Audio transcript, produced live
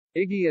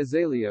Iggy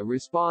Azalea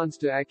responds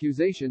to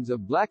accusations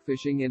of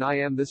blackfishing in I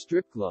Am the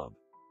Strip Club.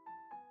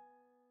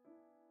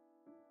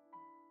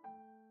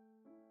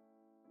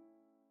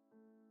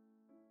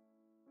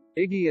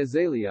 Iggy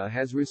Azalea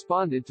has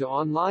responded to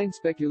online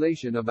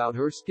speculation about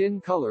her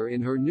skin color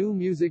in her new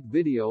music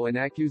video and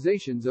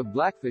accusations of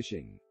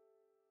blackfishing.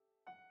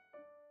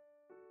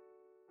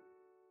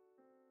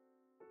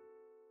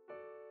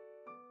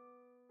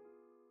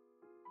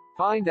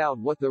 Find out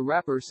what the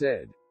rapper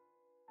said.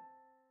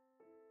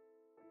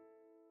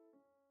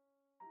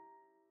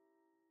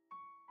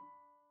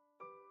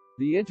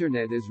 The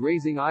internet is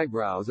raising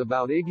eyebrows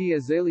about Iggy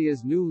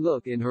Azalea's new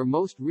look in her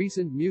most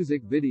recent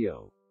music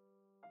video.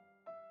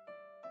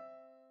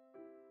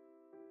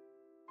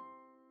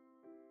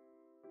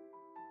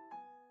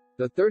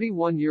 The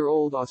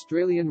 31-year-old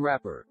Australian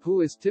rapper, who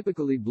is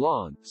typically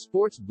blonde,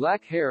 sports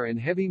black hair and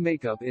heavy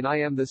makeup in I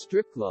Am the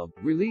Strip Club,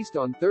 released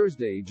on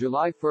Thursday,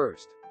 July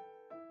 1st.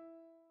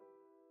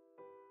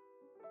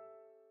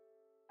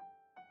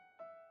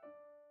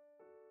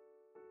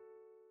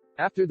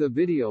 After the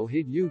video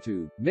hit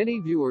YouTube, many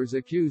viewers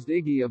accused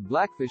Iggy of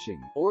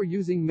blackfishing, or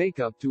using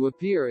makeup to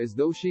appear as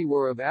though she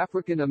were of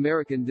African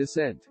American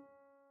descent.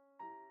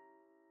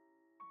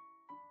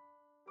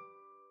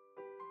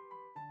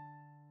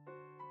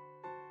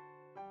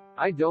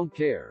 "I don't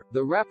care,"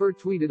 the rapper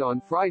tweeted on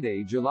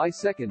Friday, July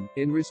 2nd,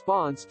 in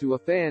response to a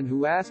fan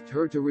who asked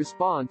her to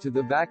respond to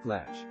the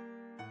backlash.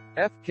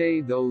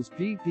 "FK those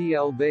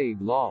PPL babe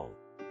lol."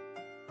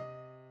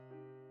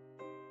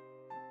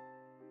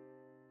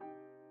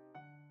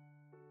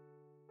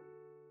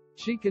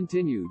 She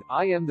continued,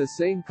 "I am the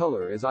same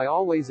color as I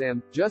always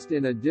am, just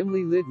in a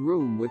dimly lit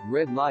room with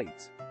red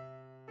lights.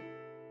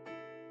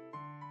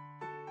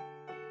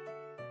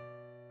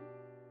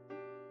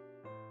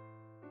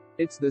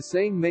 It's the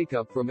same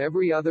makeup from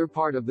every other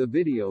part of the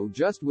video,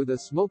 just with a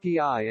smoky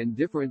eye and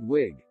different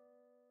wig.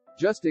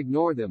 Just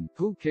ignore them,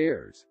 who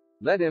cares?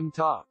 Let them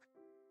talk."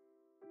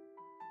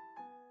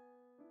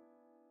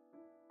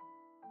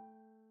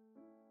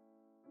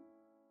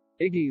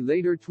 Iggy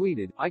later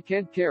tweeted, "I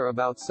can't care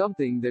about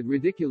something that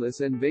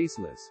ridiculous and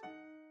baseless.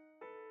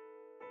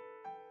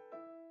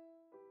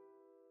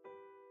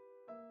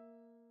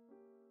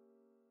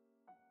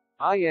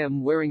 I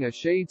am wearing a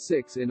shade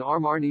 6 in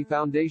Armani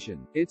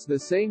foundation. It's the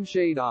same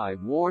shade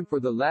I've worn for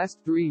the last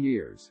 3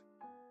 years.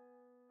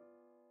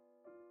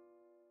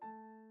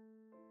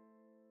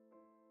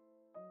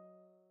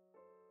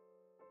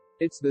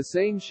 It's the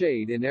same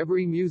shade in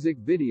every music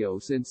video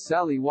since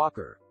Sally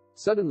Walker.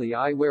 Suddenly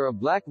I wear a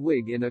black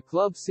wig in a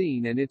club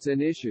scene and it's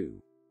an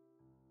issue."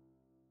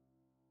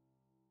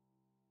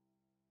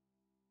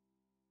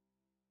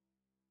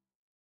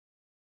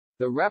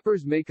 The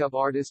rapper's makeup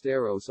artist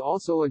Eros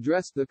also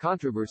addressed the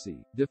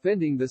controversy,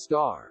 defending the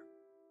star.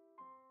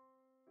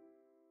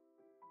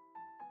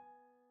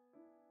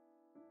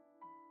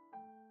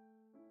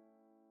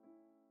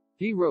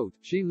 He wrote,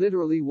 "She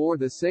literally wore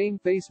the same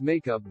face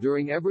makeup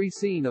during every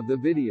scene of the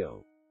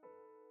video.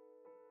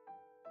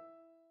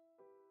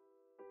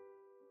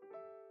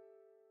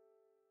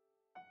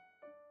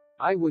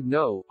 I would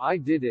know, I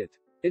did it.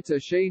 It's a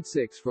shade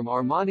 6 from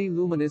Armani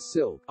Luminous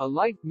Silk, a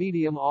light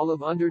medium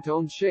olive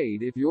undertone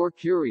shade if you're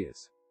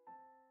curious."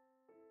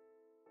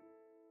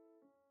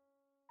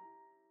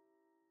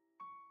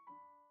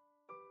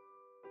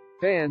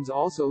 Fans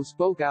also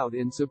spoke out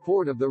in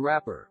support of the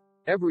rapper.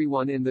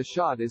 "Everyone in the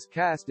shot is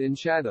cast in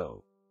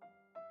shadow.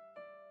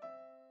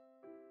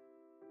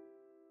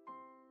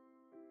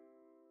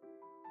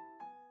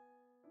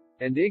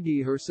 And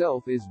Iggy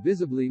herself is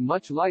visibly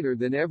much lighter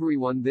than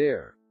everyone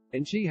there.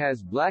 And she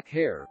has black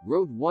hair,"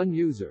 wrote one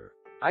user.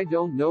 "I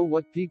don't know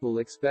what people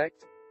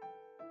expect."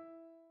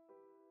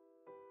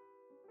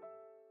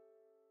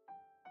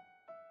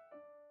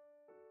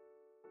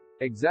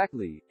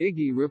 "Exactly,"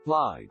 Iggy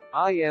replied.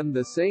 "I am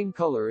the same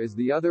color as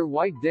the other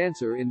white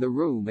dancer in the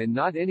room and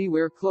not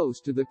anywhere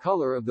close to the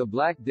color of the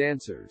black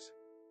dancers.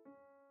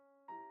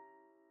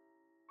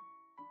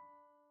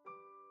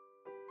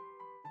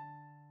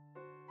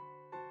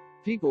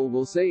 People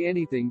will say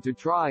anything to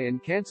try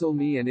and cancel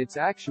me, and it's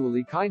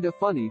actually kinda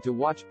funny to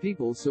watch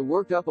people so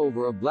worked up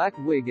over a black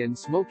wig and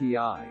smoky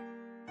eye."